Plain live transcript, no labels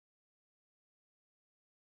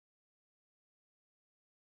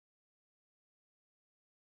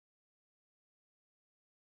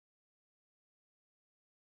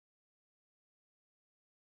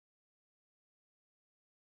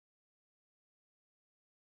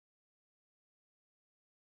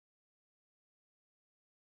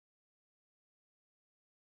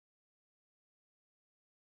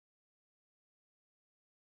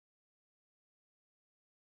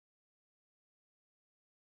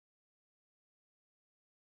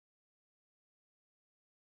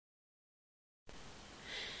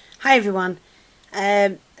Hi everyone,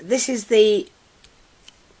 this is the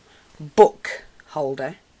book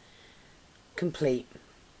holder complete.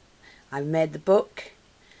 I've made the book,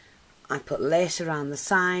 I put lace around the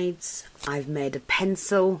sides, I've made a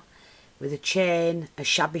pencil with a chain, a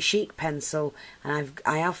Shabby Chic pencil, and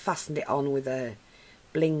I have fastened it on with a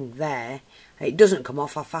bling there. It doesn't come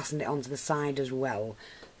off, I've fastened it onto the side as well.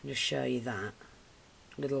 I'll just show you that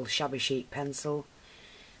little Shabby Chic pencil.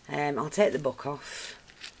 I'll take the book off.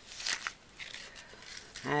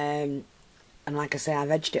 And like I say,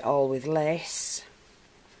 I've edged it all with lace.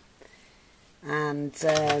 And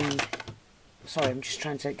sorry, I'm just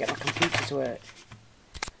trying to get my computer to work.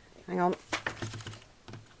 Hang on.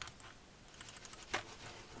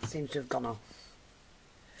 It seems to have gone off.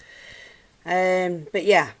 But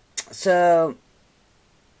yeah, so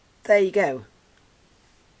there you go.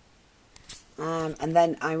 And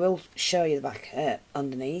then I will show you the back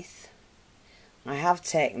underneath. I have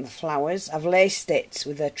taken the flowers, I've laced it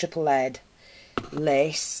with a triple layered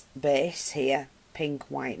lace base here, pink,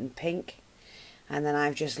 white and pink, and then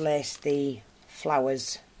I've just laced the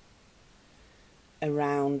flowers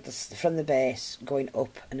around from the base going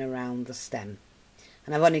up and around the stem.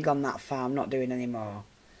 And I've only gone that far, I'm not doing any more.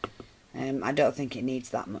 I don't think it needs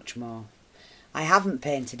that much more. I haven't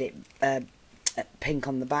painted it pink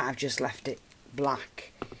on the back, I've just left it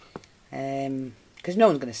black because no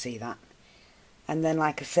one's going to see that. And then,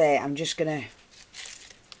 like I say, I'm just going to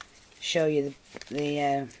show you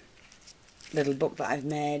the little book that I've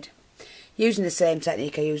made. Using the same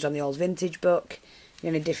technique I used on the old vintage book. The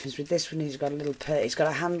only difference with this one is it's got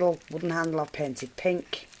a handle, wooden handle I've painted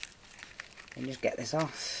pink. And just get this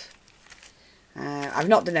off. I've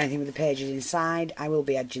not done anything with the pages inside. I will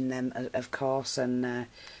be edging them, of course, and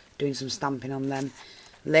doing some stamping on them.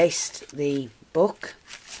 Laced the book,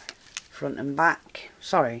 front and back.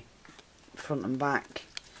 Sorry. Front and back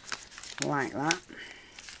like that.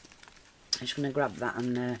 I'm just going to grab that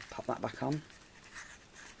and pop that back on.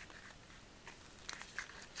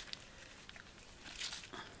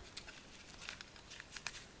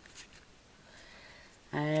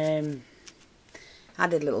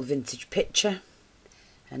 Added a little vintage picture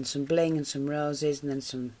and some bling and some roses, and then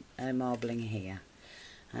some more bling here,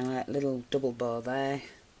 and a little double bow there.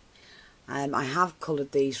 I have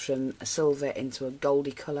coloured these from a silver into a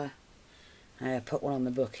goldy colour. Put one on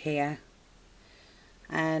the book here,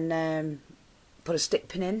 and put a stick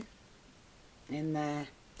pin in there.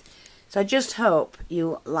 So I just hope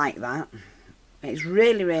you like that. It's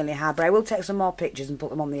really, really hard, but I will take some more pictures and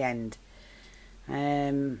put them on the end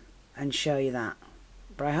and show you that.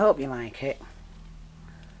 But I hope you like it.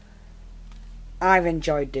 I've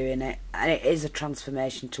enjoyed doing it, and it is a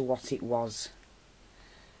transformation to what it was.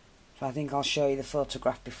 So I think I'll show you the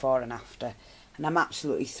photograph before and after, and I'm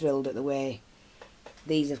absolutely thrilled at the way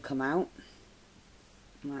these have come out,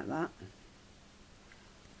 like that.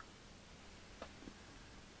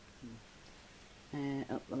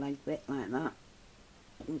 Up the leg bit, like that.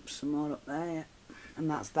 Oops, some more up there, and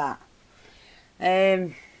that's that.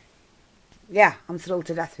 Yeah, I'm thrilled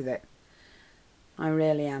to death with it. I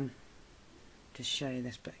really am. Just show you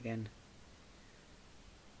this bit again.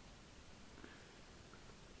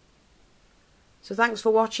 So thanks for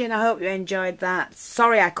watching, I hope you enjoyed that.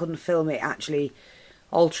 Sorry I couldn't film it actually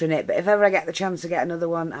altering it, but if ever I get the chance to get another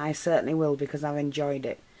one, I certainly will, because I've enjoyed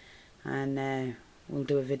it, and we'll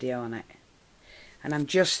do a video on it. And I'm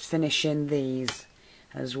just finishing these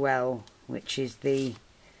as well, which is the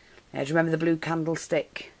do you remember the blue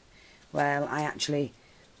candlestick? Well, I actually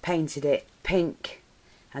painted it pink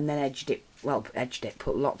and then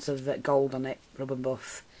put lots of gold on it, rubber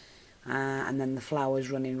buff, and then the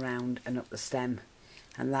flowers running round and up the stem.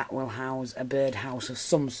 And that will house a birdhouse of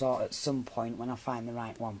some sort at some point when I find the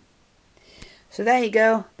right one. So there you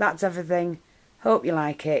go, that's everything. Hope you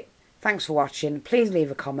like it. Thanks for watching. Please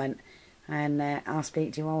leave a comment, and I'll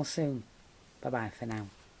speak to you all soon. Bye bye for now.